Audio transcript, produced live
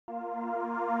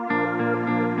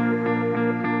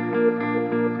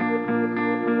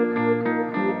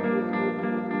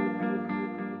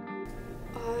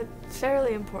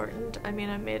important. I mean,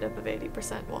 I'm made up of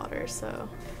 80% water, so.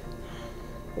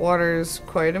 Water's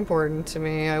quite important to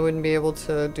me. I wouldn't be able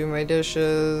to do my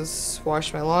dishes,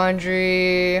 wash my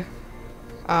laundry,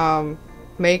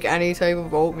 make any type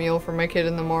of oatmeal for my kid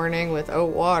in the morning without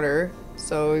water.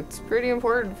 So it's pretty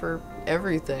important for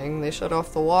everything. They shut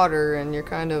off the water and you're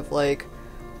kind of like,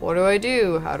 what do I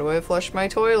do? How do I flush my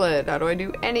toilet? How do I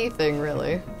do anything,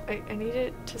 really? I need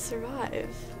it to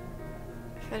survive.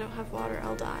 If I don't have water,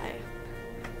 I'll die.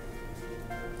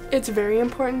 It's very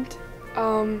important.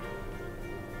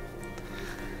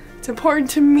 It's important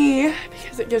to me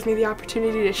because it gives me the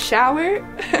opportunity to shower,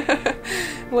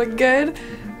 look good.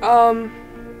 I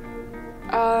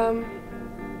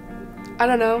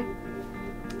don't know.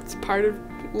 It's part of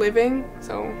living,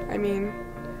 so I mean,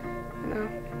 you know,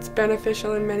 it's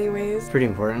beneficial in many ways. Pretty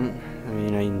important. I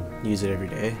mean, I use it every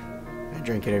day. I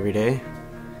drink it every day,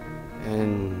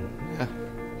 and yeah,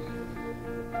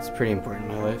 it's pretty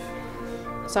important in my life.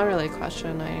 It's not really a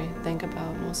question I think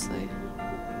about mostly.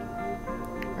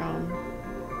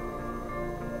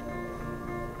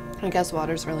 I guess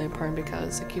water's really important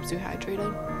because it keeps you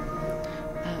hydrated,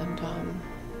 and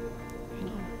you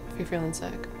know, if you're feeling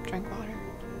sick, drink water,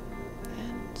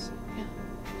 and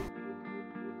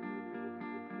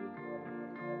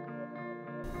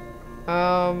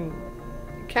yeah.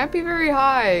 Can't be very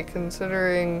high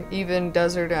considering even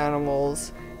desert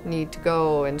animals need to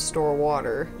go and store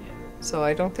water. So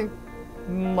I don't think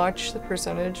much the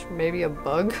percentage, maybe a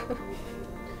bug.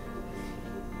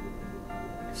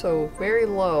 So very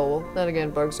low. Then again,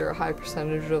 bugs are a high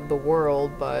percentage of the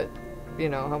world, but you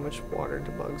know, how much water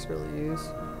do bugs really use?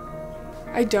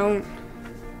 I don't.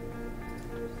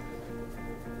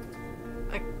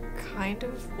 I kind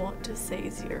of want to say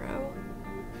 0.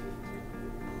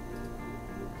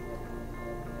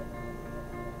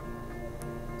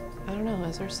 I don't know,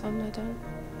 is there some that don't?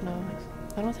 No,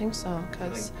 I don't think so,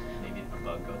 because maybe if a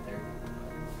bug got there.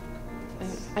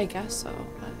 I guess so,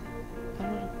 but I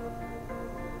don't know.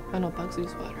 I know bugs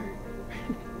use water.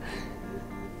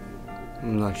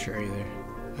 I'm not sure either.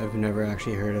 I've never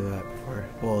actually heard of that before.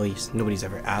 Well, at least nobody's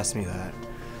ever asked me that.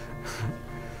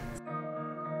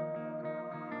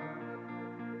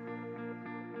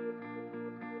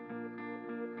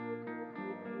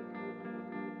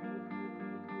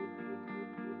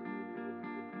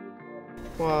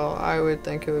 Well, I would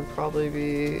think it would probably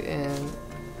be in,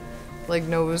 like,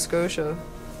 Nova Scotia.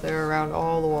 They're around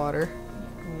all the water.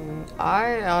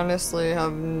 I honestly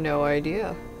have no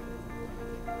idea.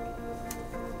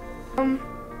 I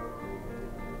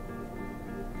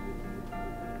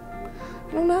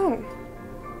don't know.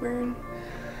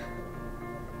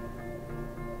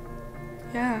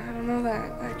 Yeah, I don't know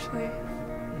that, actually.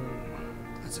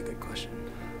 That's a good question.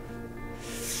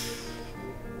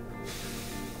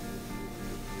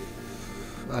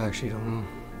 I actually don't know.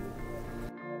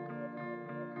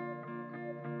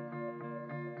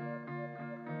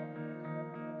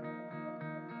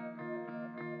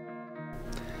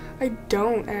 I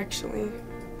don't, actually.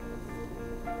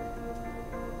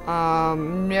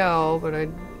 No, but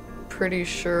I'm pretty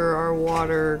sure our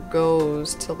water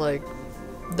goes to, like,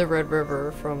 the Red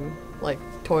River from, like,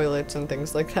 toilets and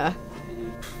things like that.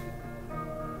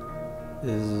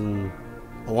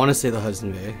 I want to say the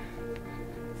Hudson Bay.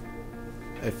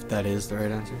 If that is the right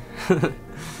answer.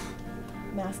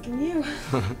 I'm asking you.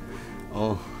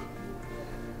 Oh.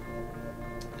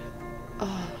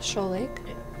 Shoal Lake?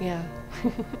 Yeah.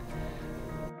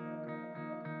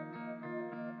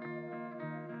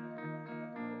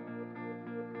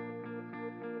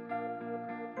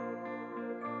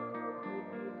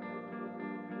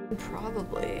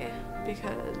 Probably,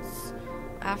 because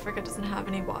Africa doesn't have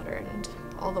any water, and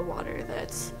all the water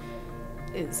that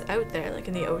is out there, like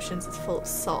in the oceans, is full of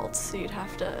salt, so you'd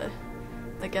have to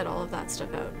like get all of that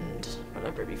stuff out and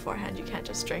whatever beforehand. You can't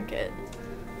just drink it.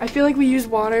 I feel like we use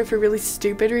water for really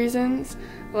stupid reasons.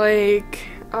 Like,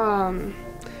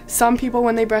 some people,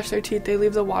 when they brush their teeth, they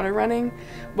leave the water running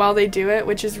while they do it,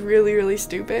 which is really, really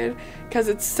stupid because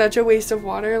it's such a waste of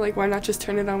water. Like, why not just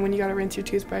turn it on when you gotta rinse your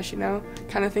toothbrush, you know?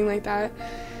 Kind of thing like that.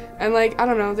 And, like, I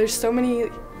don't know, there's so many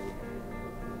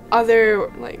other,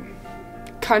 like,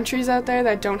 countries out there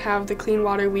that don't have the clean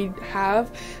water we have,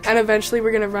 and eventually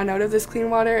we're gonna run out of this clean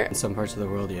water. In some parts of the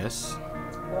world, yes.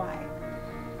 Why?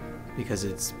 Because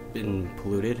it's been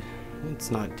polluted. It's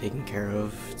not taken care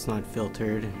of. It's not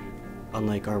filtered.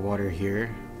 Unlike our water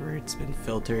here, where it's been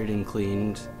filtered and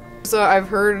cleaned. So I've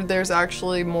heard there's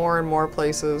actually more and more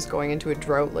places going into a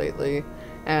drought lately,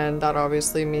 and that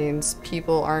obviously means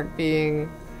people aren't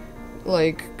being,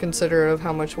 like, considerate of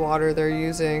how much water they're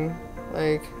using.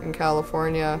 Like, in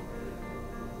California,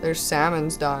 There's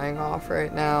salmon's dying off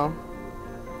right now.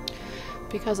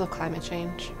 Because of climate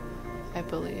change, I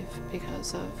believe.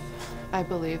 I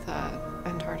believe that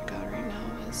Antarctica right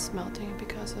now is melting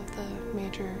because of the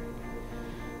major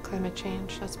climate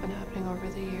change that's been happening over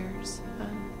the years,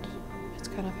 and it's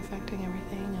kind of affecting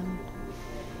everything, and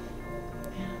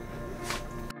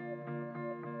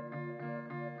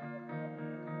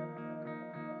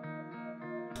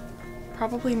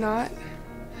Probably not.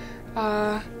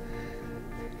 I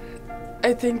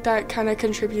think that kind of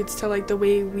contributes to like the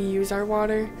way we use our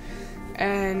water,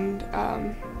 and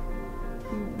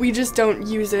we just don't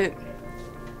use it.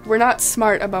 We're not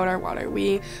smart about our water.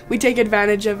 We take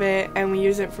advantage of it and we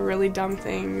use it for really dumb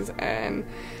things, and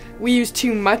we use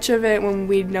too much of it when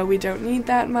we know we don't need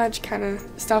that much, kind of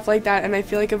stuff like that. And I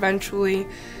feel like eventually,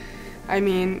 I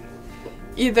mean,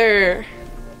 either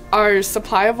our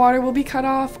supply of water will be cut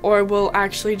off or we'll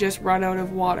actually just run out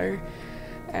of water.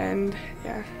 And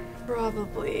yeah.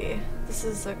 Probably. This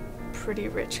is a pretty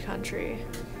rich country.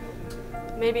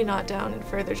 Maybe not down in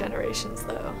further generations,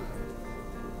 though.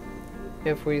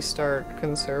 If we start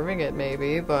conserving it,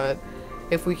 maybe, but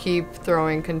if we keep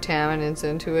throwing contaminants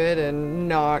into it and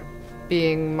not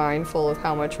being mindful of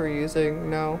how much we're using,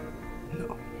 no.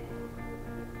 No.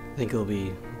 I think it'll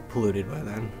be polluted by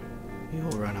then.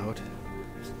 You'll run out.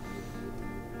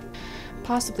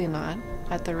 possibly not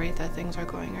at the rate that things are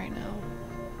going right now.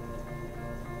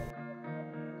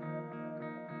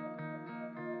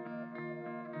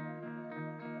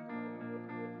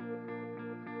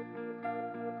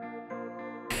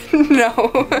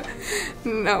 No.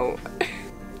 No.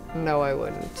 No, I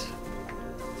wouldn't.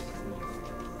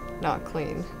 Not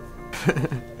clean.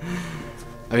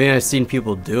 I mean, I've seen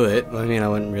people do it. I mean, I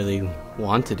wouldn't really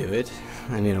want to do it.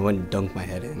 I mean, I wouldn't dunk my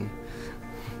head in.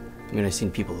 I mean, I've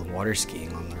seen people water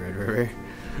skiing on the Red River.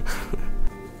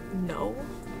 No.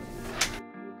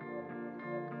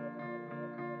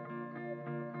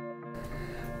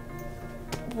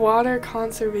 Water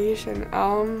conservation.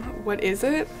 What is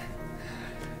it?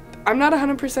 I'm not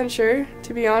 100% sure,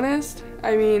 to be honest.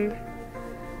 I mean,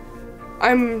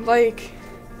 I'm like...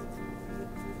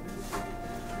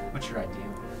 What's your idea?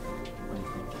 What do you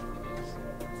think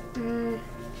it is?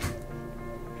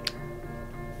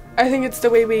 I think it's the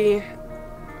way we,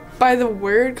 by the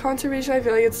word conservation, I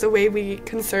feel like it's the way we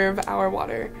conserve our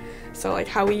water. So like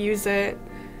how we use it,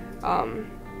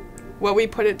 what we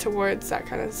put it towards, that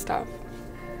kind of stuff.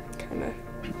 Kind of.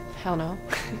 Hell no.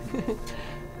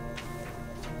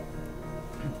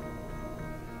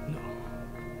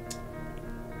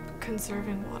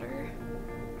 Conserving water.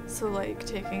 So like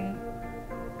taking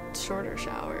shorter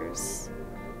showers.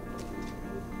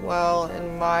 Well,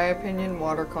 in my opinion,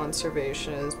 water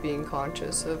conservation is being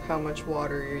conscious of how much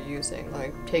water you're using,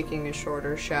 like taking a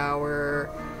shorter shower,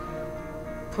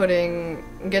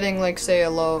 getting like say a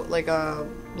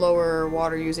lower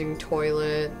water using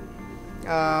toilet,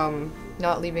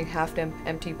 not leaving half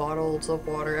empty bottles of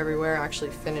water everywhere,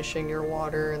 actually finishing your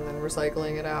water and then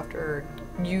recycling it after,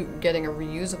 you getting a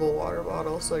reusable water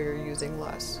bottle so you're using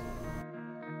less.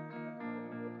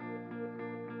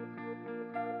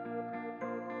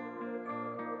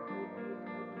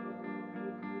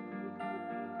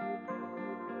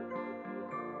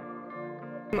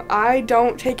 I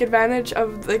don't take advantage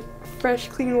of the fresh,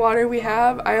 clean water we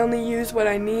have. I only use what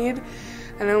I need,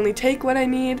 and I only take what I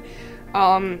need.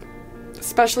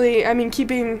 Especially, I mean,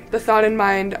 keeping the thought in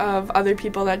mind of other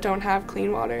people that don't have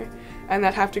clean water and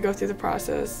that have to go through the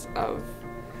process of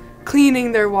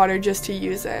cleaning their water just to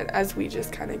use it, as we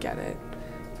just kind of get it,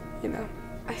 you know.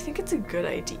 I think it's a good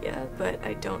idea, but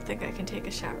I don't think I can take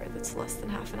a shower that's less than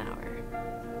half an hour.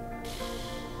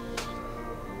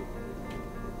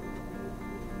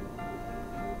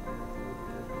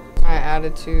 My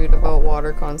attitude about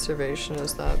water conservation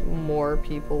is that more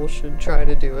people should try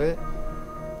to do it.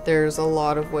 There's a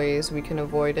lot of ways we can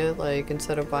avoid it, like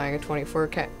instead of buying a 24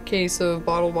 case of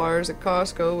bottled waters at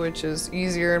Costco, which is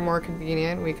easier and more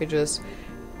convenient, we could just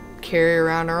carry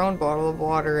around our own bottle of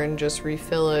water and just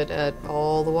refill it at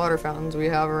all the water fountains we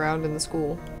have around in the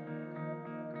school.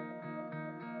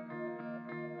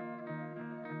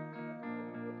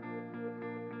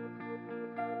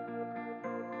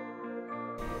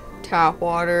 Tap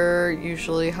water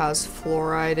usually has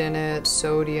fluoride in it,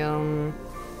 sodium,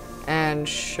 and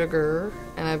sugar,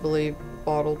 and I believe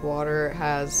bottled water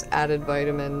has added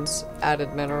vitamins,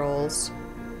 added minerals,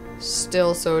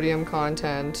 still sodium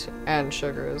content, and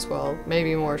sugar as well.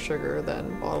 Maybe more sugar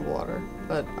than bottled water,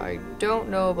 but I don't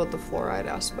know about the fluoride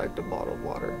aspect of bottled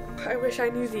water. I wish I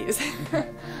knew these.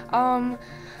 I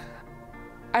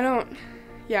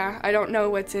don't know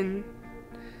what's in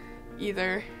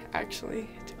either, actually,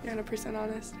 to be 100%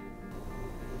 honest.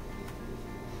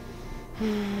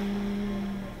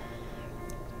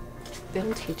 They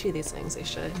don't teach you these things. They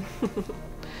should.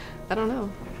 I don't know.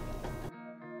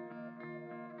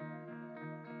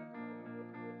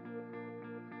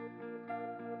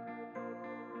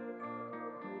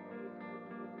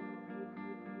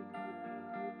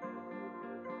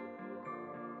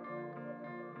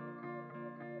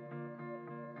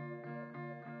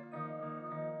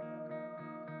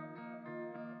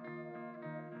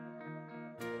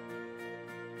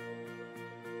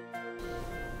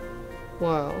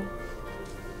 Well,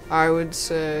 I would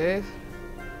say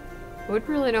I wouldn't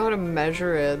really know how to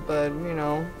measure it, but you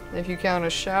know, if you count a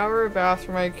shower, a bath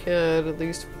for my kid, at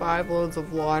least 5 loads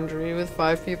of laundry with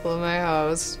 5 people in my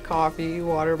house, coffee,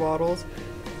 water bottles,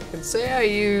 I'd say I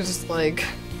used like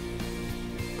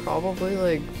probably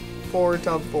like 4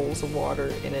 tubfuls of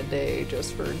water in a day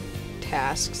just for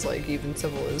tasks like even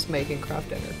simple as making craft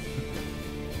dinner.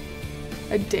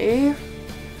 A day?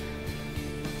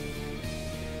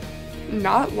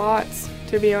 Not lots,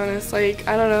 to be honest. Like,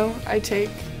 I don't know. I take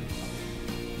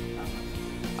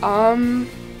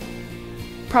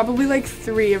probably like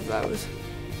 3 of those.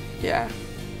 Yeah.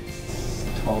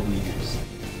 12 liters.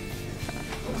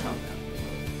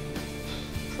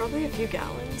 Probably a few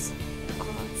gallons.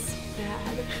 Oh, that's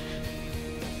bad.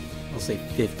 I'll say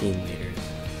 15 liters.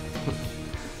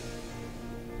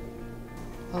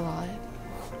 A lot.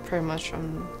 Pretty much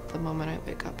from the moment I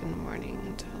wake up in the morning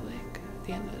until like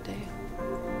the end of the day.